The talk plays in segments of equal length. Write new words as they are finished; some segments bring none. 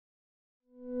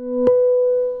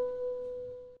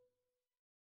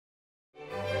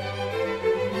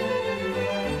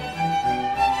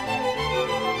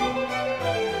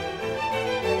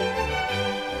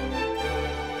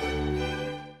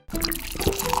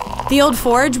The Old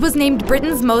Forge was named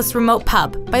Britain's most remote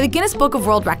pub by the Guinness Book of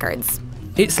World Records.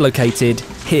 It's located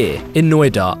here in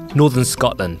Knoydart, northern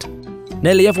Scotland.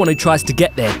 Nearly everyone who tries to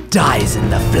get there dies in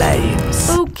the flames.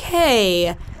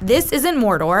 Okay, this isn't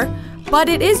Mordor, but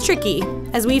it is tricky.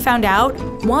 As we found out,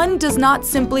 one does not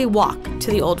simply walk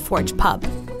to the Old Forge pub.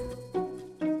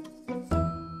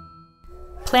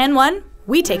 Plan 1,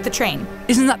 we take the train.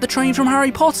 Isn't that the train from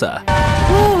Harry Potter?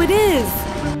 Oh, it is.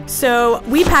 So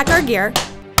we pack our gear,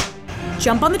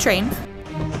 jump on the train,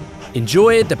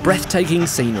 Enjoy the breathtaking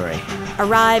scenery,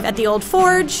 arrive at the Old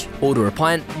Forge, order a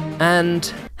pint,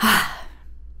 and...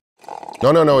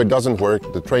 No, it doesn't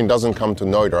work. The train doesn't come to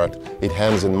Knoydart. It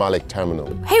ends in Malek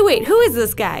Terminal. Hey, wait, who is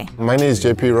this guy? My name is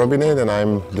JP Robinet and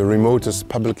I'm the remotest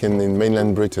publican in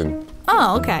mainland Britain.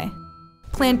 Oh, okay.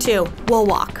 Plan 2, we'll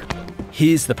walk.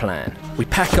 Here's the plan. We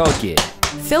pack our gear,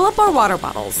 Fill up our water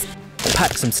bottles.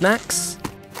 pack some snacks,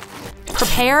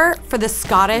 Prepare for the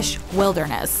Scottish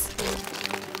wilderness.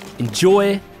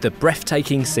 enjoy the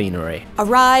breathtaking scenery,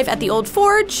 Arrive at the Old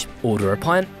Forge. order a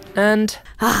pint, and...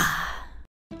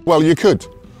 Well, you could,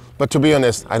 but to be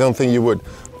honest, I don't think you would,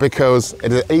 because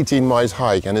it is an 18 miles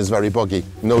hike and it's very boggy.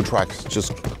 No tracks,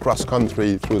 just cross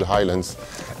country through the highlands.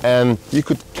 And you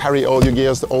could carry all your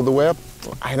gears all the way up.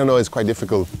 I don't know, it's quite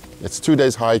difficult. It's 2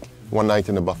 days hike, 1 night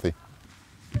in a bothy.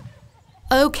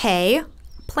 Okay,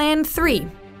 plan 3.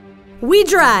 We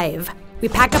drive. We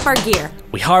pack up our gear.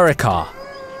 We hire a car.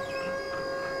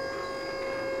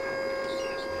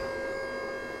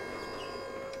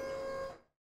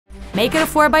 Make it a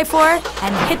 4x4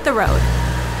 and hit the road.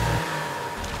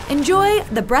 Enjoy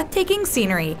the breathtaking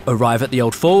scenery. Arrive at the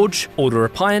Old Forge, order a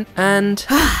pint, and...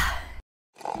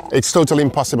 It's totally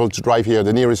impossible to drive here.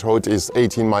 The nearest road is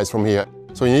 18 miles from here.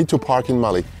 So you need to park in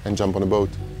Malek and jump on a boat.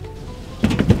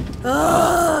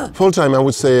 Full time, I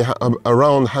would say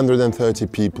around 130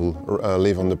 people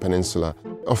live on the peninsula.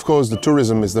 Of course, the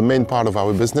tourism is the main part of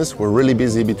our business. We're really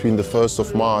busy between the 1st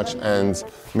of March and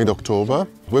mid-October.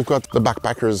 We've got the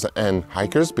backpackers and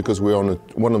hikers because we're on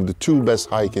one of the 2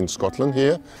 best hikes in Scotland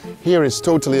here. Here is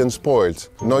totally unspoiled.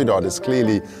 Knoydart is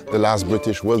clearly the last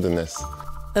British wilderness.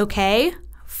 Okay,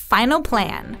 final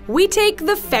plan. We take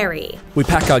the ferry. We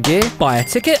pack our gear, buy a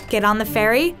ticket. Get on the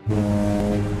ferry.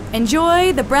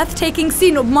 Enjoy the breathtaking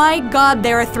scene. Oh my God,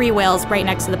 there are 3 whales right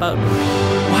next to the boat.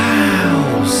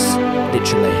 Wow,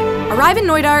 literally. Arrive in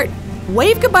Knoydart,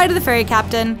 wave goodbye to the ferry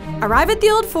captain, arrive at the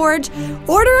Old Forge,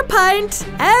 order a pint,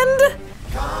 and...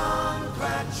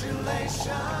 Congratulations!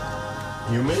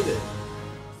 You made it.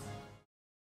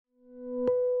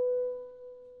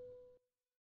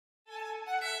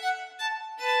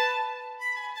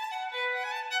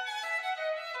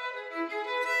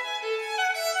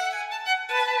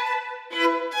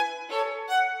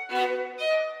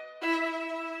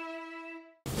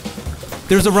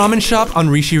 There's a ramen shop on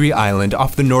Rishiri Island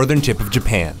off the northern tip of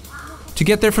Japan. To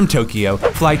get there from Tokyo,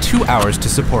 fly 2 hours to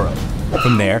Sapporo.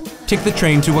 From there, take the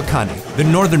train to Wakane, the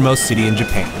northernmost city in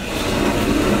Japan.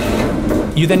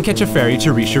 You then catch a ferry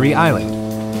to Rishiri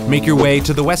Island. Make your way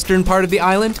to the western part of the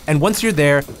island, and once you're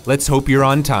there, let's hope you're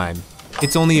on time.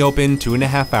 It's only open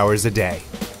 2.5 hours a day.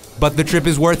 But the trip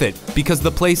is worth it, because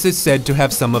the place is said to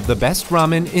have some of the best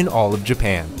ramen in all of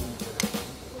Japan.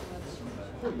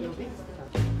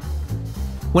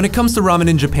 When it comes to ramen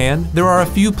in Japan, there are a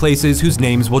few places whose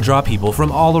names will draw people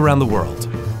from all around the world.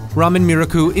 Ramen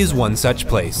Miraku is one such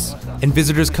place, and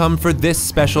visitors come for this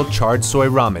special charred soy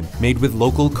ramen made with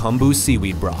local kombu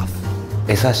seaweed broth.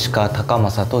 江鹿高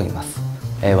政と言います。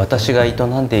私が営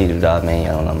んでいるラーメン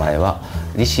屋の名前は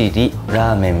利尻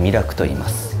ラーメンミラクと言いま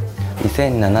す。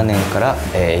2007年から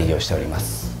営業しておりま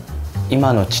す。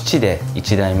今の父で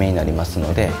1代目になります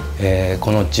ので、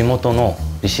この地元の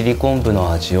利尻昆布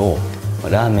の味を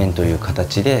ラーメンという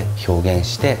形で表現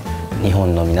して日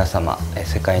本の皆様、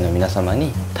世界の皆様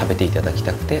に食べていただき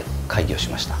たくて開業し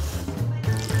ました。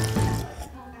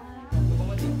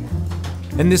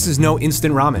And this is no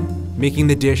instant ramen. Making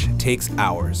the dish takes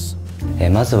hours.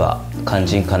 まずは肝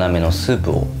心要のスー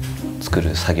プを作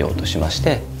る作業としまし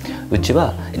て、うち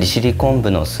は利尻昆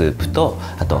布のスープと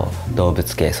あと動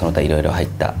物系その他いろいろ入っ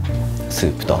たス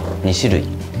ープと2種類、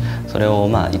それを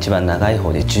一番長い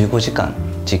方で15時間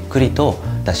じっくりと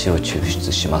出汁を抽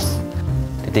出します。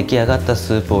で出来上がった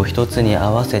スープを一つに合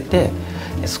わせて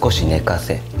少し寝か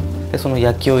せ、でその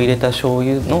焼きを入れた醤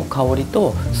油の香り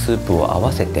とスープを合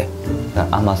わせて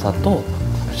甘さと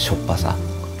しょっぱさ、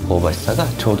香ばしさが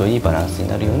ちょうどいいバランスに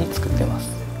なるように作ってます。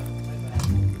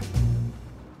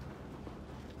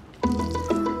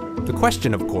The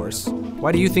question, of course,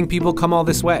 why do you think people come all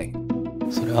this way?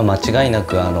 それは間違いな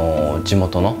く地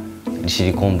元の利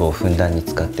尻昆布をふんだんに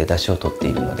使って出汁を取って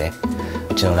いるので、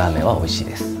うちのラーメンは美味しい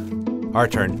です。 Our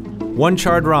turn. One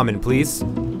charred ramen, please.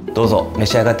 どうぞ召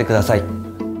し上がってください。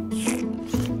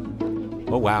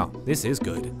 Oh wow, this is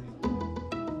good.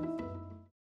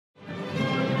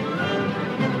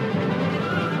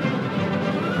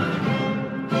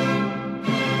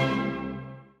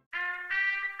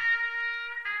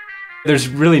 There's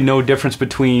really no difference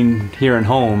between here and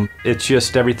home. It's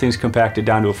just everything's compacted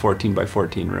down to a 14 by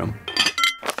 14 room.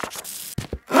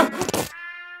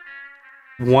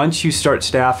 Once you start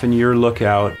staffing your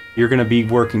lookout, you're going to be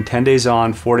working 10 days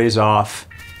on, 4 days off,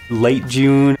 late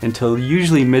June until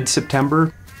usually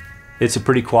mid-September. It's a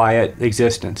pretty quiet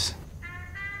existence.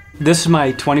 This is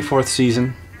my 24th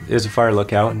season as a fire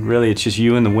lookout. Really, it's just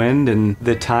you and the wind, and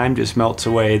the time just melts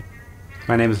away.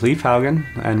 My name is Leif Haugen,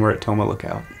 and we're at Toma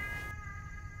Lookout.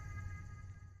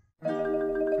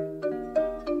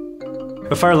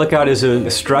 A fire lookout is a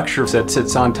structure that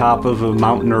sits on top of a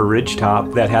mountain or ridge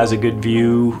top that has a good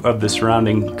view of the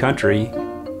surrounding country.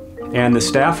 And the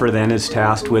staffer then is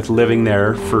tasked with living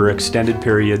there for extended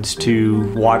periods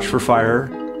to watch for fire.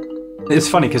 It's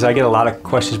funny because I get a lot of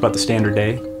questions about the standard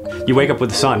day. You wake up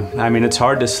with the sun. I mean, it's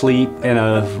hard to sleep in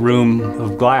a room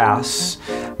of glass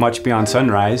much beyond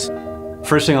sunrise.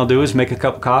 First thing I'll do is make a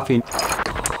cup of coffee.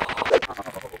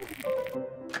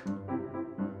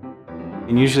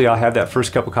 And usually I'll have that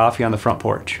first cup of coffee on the front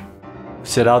porch.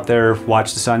 Sit out there,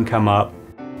 watch the sun come up.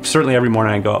 Certainly every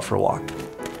morning I go out for a walk.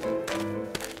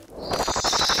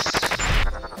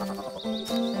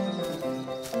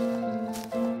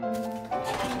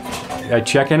 I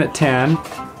check in at 10.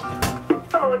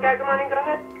 Oh, okay, good morning, go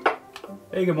ahead.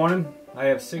 Hey, good morning. I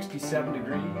have 67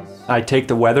 degrees. I take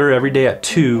the weather every day at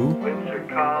 2. Winds are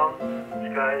calm,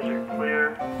 skies are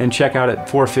clear. And check out at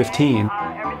 4:15.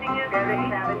 Everything is good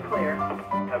and clear.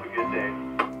 Have a good day.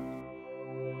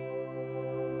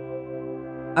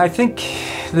 I think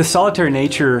the solitary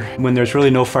nature, when there's really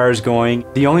no fires going,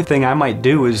 the only thing I might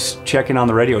do is check in on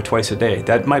the radio twice a day.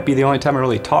 That might be the only time I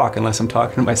really talk, unless I'm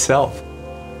talking to myself.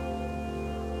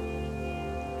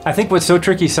 I think what's so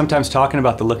tricky sometimes talking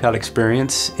about the lookout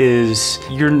experience is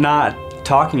you're not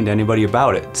talking to anybody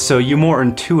about it. So you more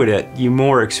intuit it, you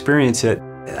more experience it.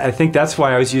 I think that's why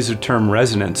I always use the term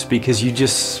resonance, because you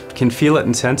just can feel it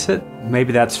and sense it.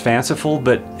 Maybe that's fanciful,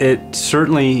 but it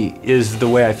certainly is the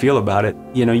way I feel about it.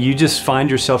 You know, you just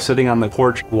find yourself sitting on the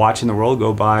porch watching the world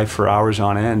go by for hours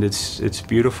on end. It's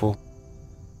beautiful.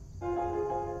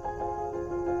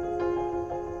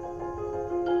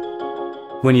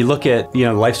 When you look at,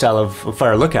 the lifestyle of a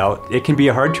fire lookout, it can be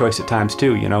a hard choice at times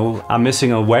too. I'm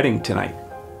missing a wedding tonight.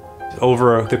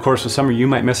 Over the course of summer, you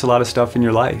might miss a lot of stuff in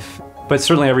your life. But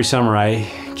certainly every summer I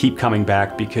keep coming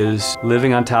back, because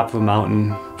living on top of a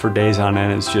mountain for days on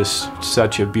end is just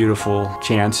such a beautiful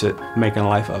chance at making a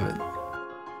life of it.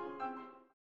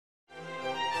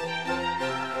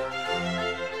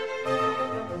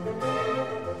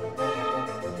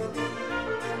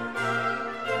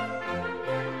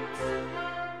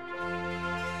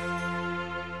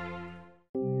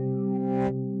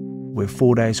 We're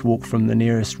 4 days walk from the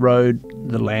nearest road.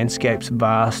 The landscape's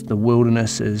vast, the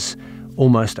wilderness is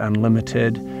almost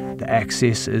unlimited. The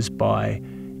access is by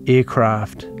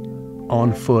aircraft,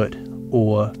 on foot,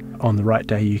 or on the right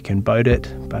day you can boat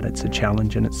it, but it's a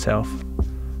challenge in itself.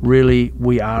 Really,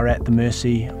 we are at the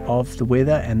mercy of the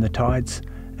weather and the tides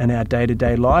in our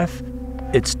day-to-day life.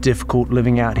 It's difficult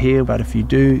living out here, but if you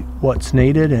do what's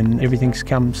needed and everything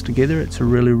comes together, it's a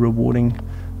really rewarding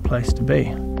place to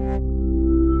be.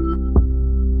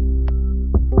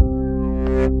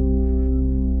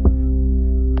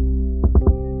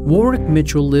 Warwick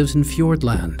Mitchell lives in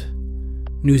Fiordland,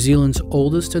 New Zealand's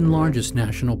oldest and largest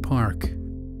national park.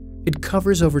 It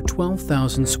covers over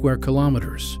 12,000 square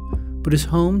kilometers, but is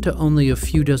home to only a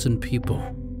few dozen people.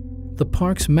 The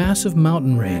park's massive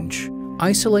mountain range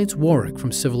isolates Warwick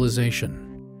from civilization.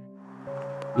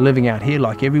 Living out here,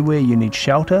 like everywhere, you need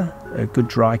shelter, a good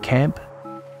dry camp.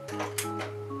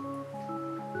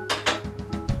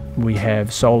 We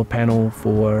have solar panel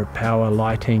for power,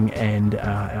 lighting, and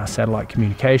our satellite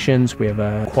communications. We have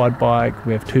a quad bike,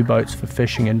 we have 2 boats for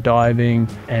fishing and diving,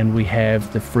 and we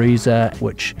have the freezer,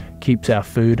 which keeps our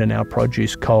food and our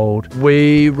produce cold.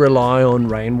 We rely on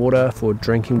rainwater for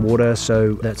drinking water,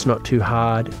 so that's not too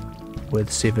hard, with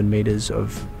 7 metres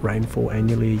of rainfall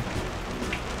annually.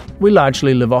 We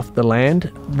largely live off the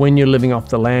land. When you're living off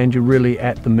the land, you're really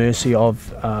at the mercy of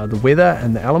the weather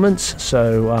and the elements.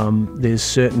 So there's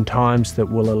certain times that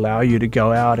will allow you to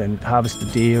go out and harvest a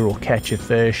deer or catch a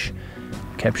fish,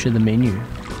 capture the menu.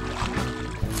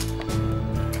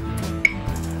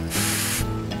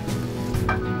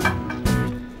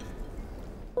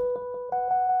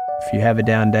 If you you have a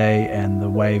down day and the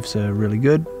waves are really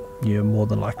good, you're more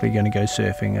than likely going to go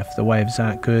surfing. If the waves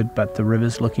aren't good but the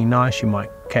river's looking nice, you might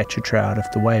catch a trout. If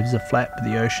the waves are flat but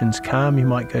the ocean's calm, you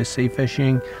might go sea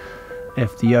fishing.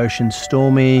 If the ocean's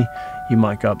stormy, you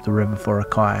might go up the river for a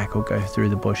kayak or go through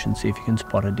the bush and see if you can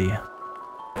spot a deer.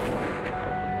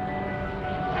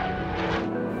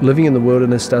 Living in the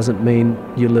wilderness doesn't mean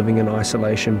you're living in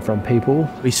isolation from people.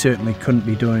 We certainly couldn't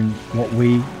be doing what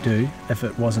we do if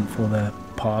it wasn't for the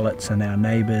pilots and our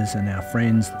neighbours and our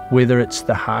friends. Whether it's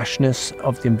the harshness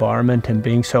of the environment and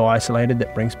being so isolated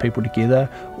that brings people together,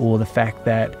 or the fact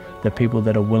that the people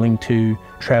that are willing to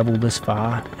travel this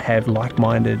far have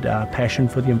like-minded passion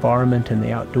for the environment and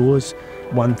the outdoors.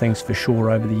 One thing's for sure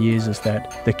over the years is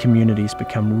that the community's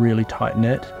become really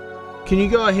tight-knit. Can you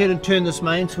go ahead and turn this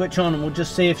main switch on and we'll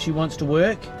just see if she wants to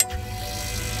work?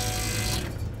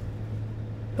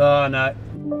 Oh no.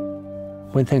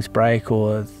 When things break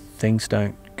or things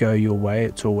don't go your way,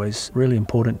 it's always really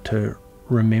important to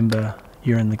remember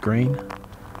you're in the green.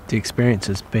 The experience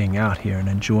is being out here and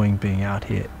enjoying being out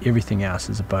here. Everything else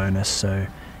is a bonus, so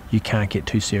you can't get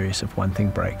too serious if one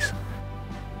thing breaks.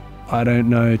 I don't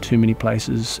know too many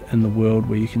places in the world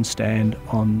where you can stand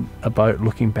on a boat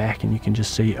looking back and you can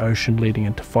just see ocean leading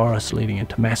into forests, leading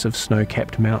into massive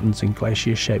snow-capped mountains and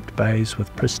glacier-shaped bays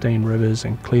with pristine rivers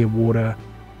and clear water.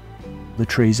 The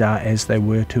trees are as they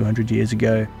were 200 years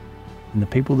ago. And the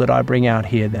people that I bring out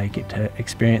here, they get to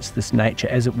experience this nature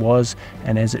as it was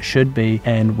and as it should be,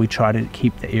 and we try to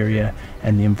keep the area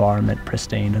and the environment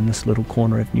pristine in this little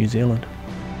corner of New Zealand.